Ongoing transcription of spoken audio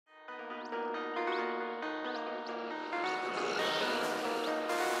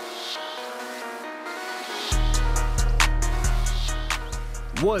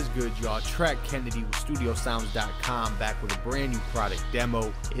Was good, y'all? Track Kennedy with StudioSounds.com back with a brand new product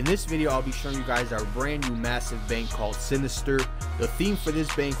demo. In this video, I'll be showing you guys our brand new massive bank called Sinister. The theme for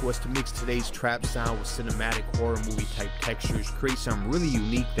this bank was to mix today's trap sound with cinematic horror movie type textures, create something really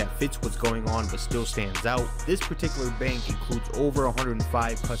unique that fits what's going on but still stands out. This particular bank includes over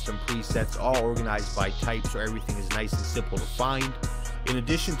 105 custom presets, all organized by type, so everything is nice and simple to find. In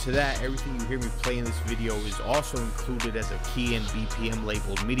addition to that, everything you hear me play in this video is also included as a key and BPM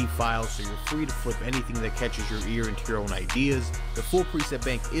labeled MIDI file, so you're free to flip anything that catches your ear into your own ideas. The full preset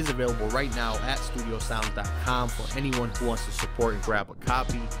bank is available right now at StudioSounds.com for anyone who wants to support and grab a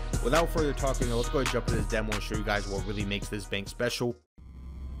copy. Without further talking, let's go ahead and jump into this demo and show you guys what really makes this bank special.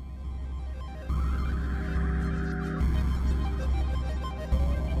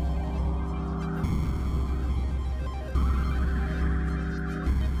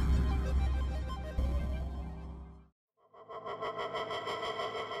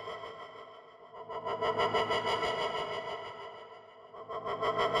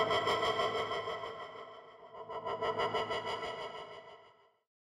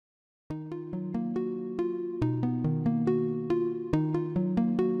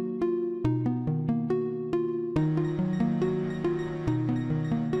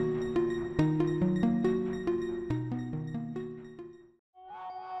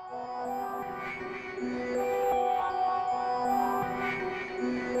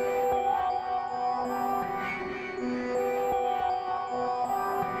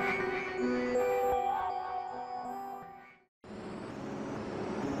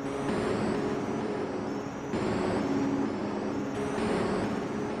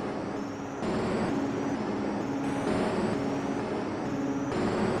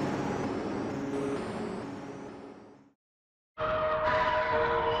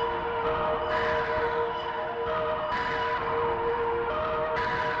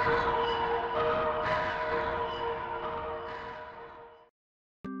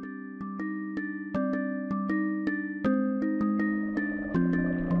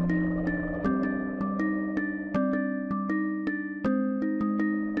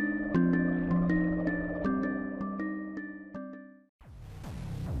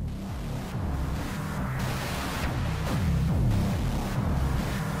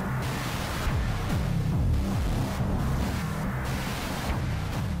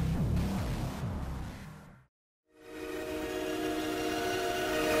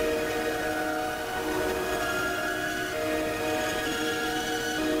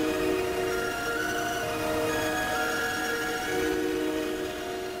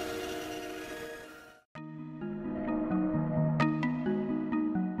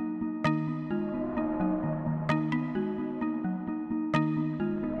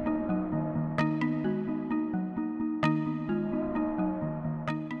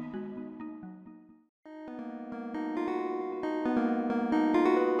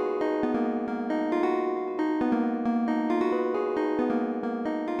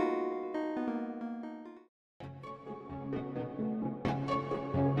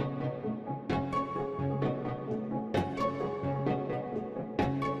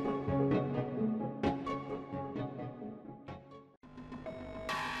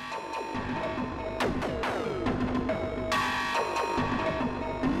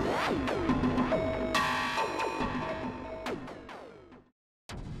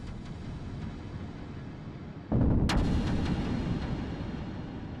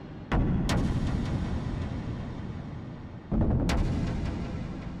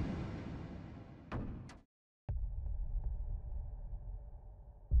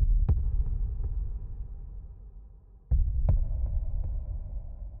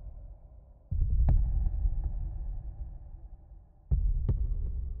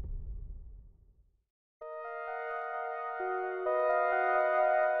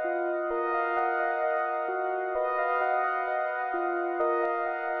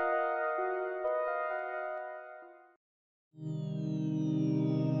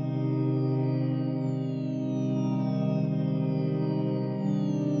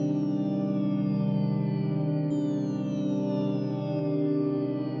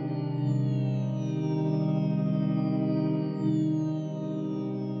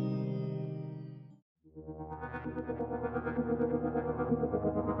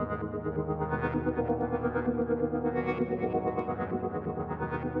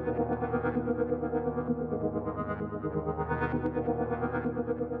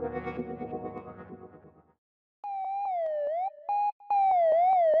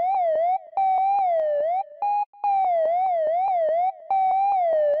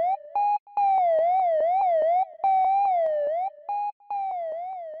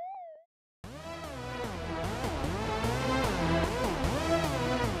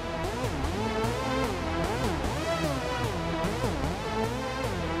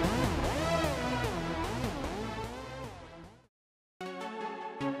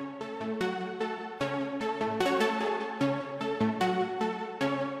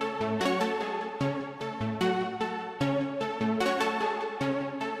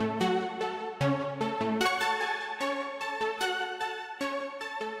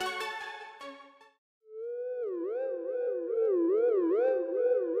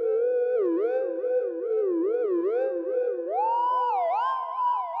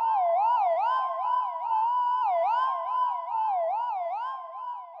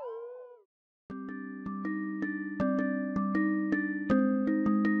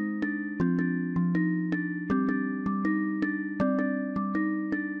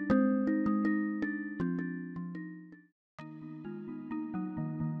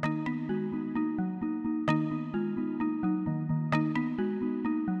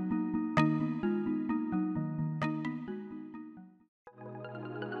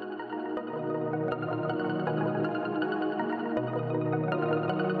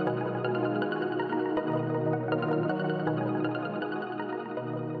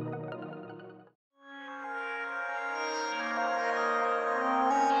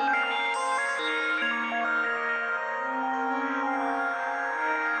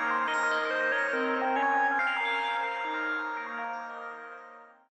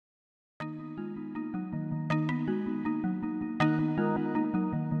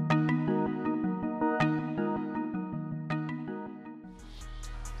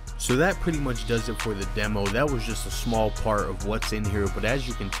 So that pretty much does it for the demo. That was just a small part of what's in here, but as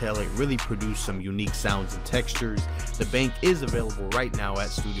you can tell, it really produced some unique sounds and textures. The bank is available right now at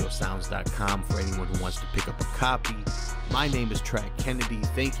studiosounds.com for anyone who wants to pick up a copy. My name is Track Kennedy.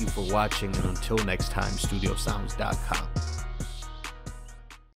 Thank you for watching, and until next time, studiosounds.com.